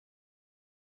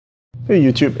Hey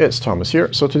YouTube, it's Thomas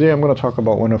here. So today I'm going to talk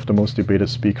about one of the most debated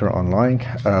speaker online,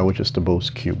 which is the Bose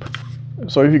Cube.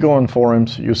 So if you go on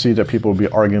forums, you'll see that people will be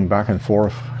arguing back and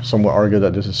forth. Some will argue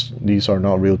that these are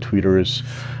not real tweeters.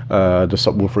 The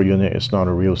subwoofer unit is not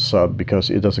a real sub because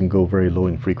it doesn't go very low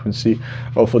in frequency.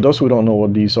 Well, for those who don't know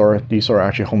what these are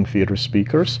actually home theater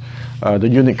speakers. The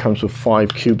unit comes with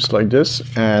 5 cubes like this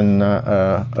and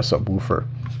a subwoofer.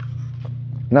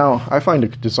 Now, I find the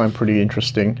design pretty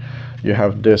interesting. You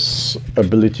have this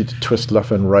ability to twist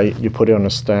left and right. You put it on a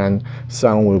stand,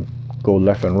 sound will go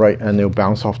left and right, and it'll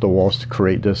bounce off the walls to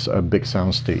create this big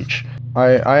sound stage.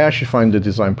 I actually find the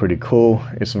design pretty cool.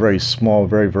 It's very small,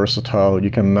 very versatile. You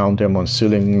can mount them on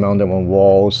ceiling, mount them on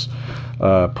walls,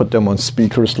 put them on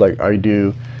speakers like I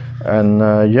do. And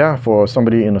yeah, for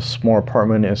somebody in a small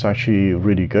apartment, it's actually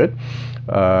really good.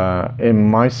 In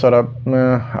my setup,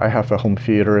 I have a home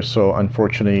theater, so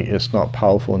unfortunately it's not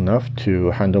powerful enough to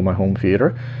handle my home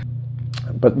theater.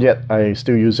 But yet I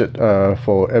still use it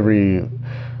for every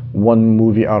 1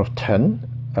 movie out of 10,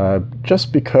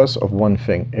 just because of one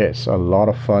thing. It's a lot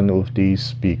of fun with these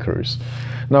speakers.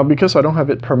 Now, because I don't have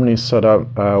it permanently set up,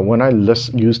 when I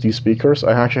use these speakers,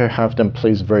 I actually have them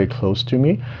placed very close to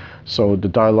me. So the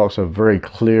dialogues are very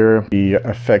clear, the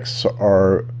effects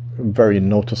are very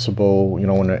noticeable. You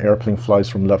know, when an airplane flies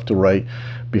from left to right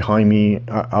behind me,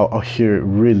 I'll hear it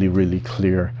really, really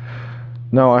clear.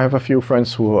 Now, I have a few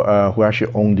friends who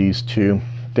actually own these too.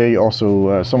 They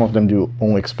also, some of them do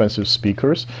own expensive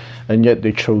speakers, and yet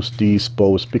they chose these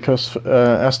Bose because,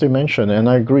 as they mentioned, and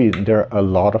I agree, they're a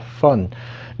lot of fun.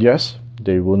 Yes,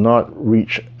 they will not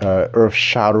reach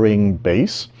earth-shattering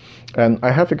bass. And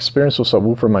I have experience with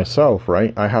subwoofer myself,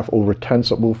 right? I have over 10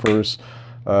 subwoofers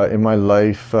in my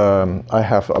life. I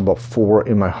have about 4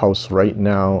 in my house right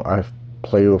now. I've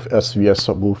played with SVS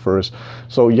subwoofers.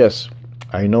 So yes,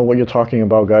 I know what you're talking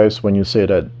about, guys, when you say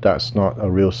that that's not a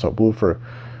real subwoofer.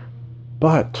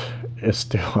 But it's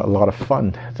still a lot of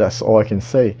fun. That's all I can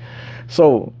say.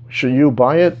 So should you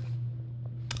buy it?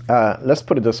 Let's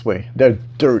put it this way. They're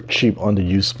dirt cheap on the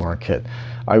used market.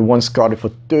 I once got it for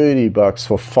 30 bucks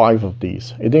for 5 of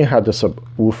these. It didn't have the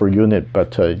subwoofer unit,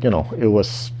 but you know, it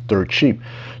was dirt cheap.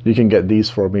 You can get these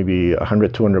for maybe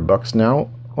 100, 200 bucks now.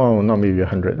 Oh, not maybe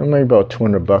 100, maybe about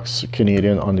 200 bucks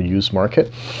Canadian on the used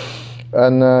market.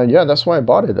 And yeah, that's why I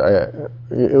bought it.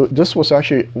 This was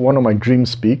actually one of my dream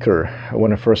speaker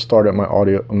when I first started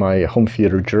my home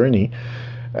theater journey.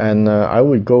 And I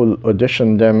would go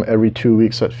audition them every 2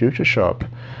 weeks at Future Shop.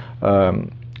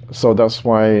 So that's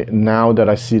why now that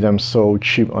I see them so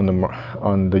cheap on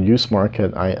the used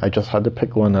market, I just had to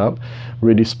pick one up,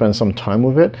 really spend some time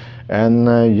with it,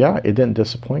 and yeah, it didn't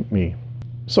disappoint me.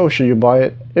 So should you buy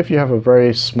it? If you have a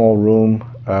very small room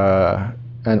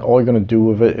and all you're gonna do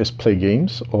with it is play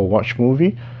games or watch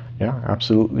movie, yeah,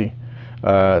 absolutely.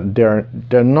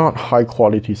 They're not high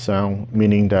quality sound,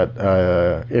 meaning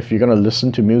that if you're gonna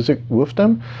listen to music with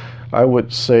them, I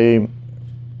would say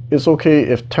it's okay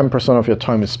if 10% of your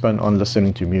time is spent on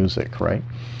listening to music, right?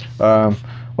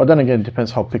 Well, then again, it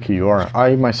depends how picky you are.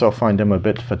 I myself find them a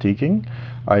bit fatiguing.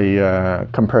 I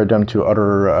compare them to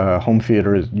other home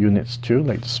theater units too,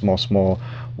 like the small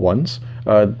ones.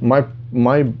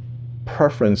 My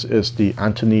preference is the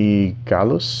Anthony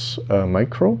Gallus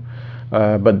Micro.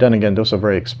 But then again, those are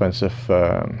very expensive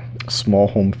small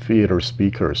home theater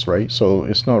speakers, right? So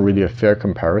it's not really a fair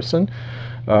comparison.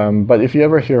 But if you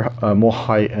ever hear more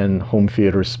high-end home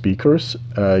theater speakers,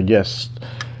 yes,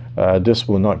 this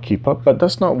will not keep up, but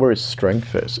that's not where its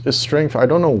strength is. Its strength, I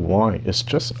don't know why, it's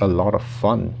just a lot of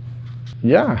fun.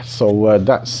 Yeah, so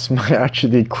that's my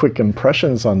actually quick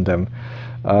impressions on them.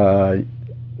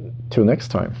 Till next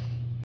time.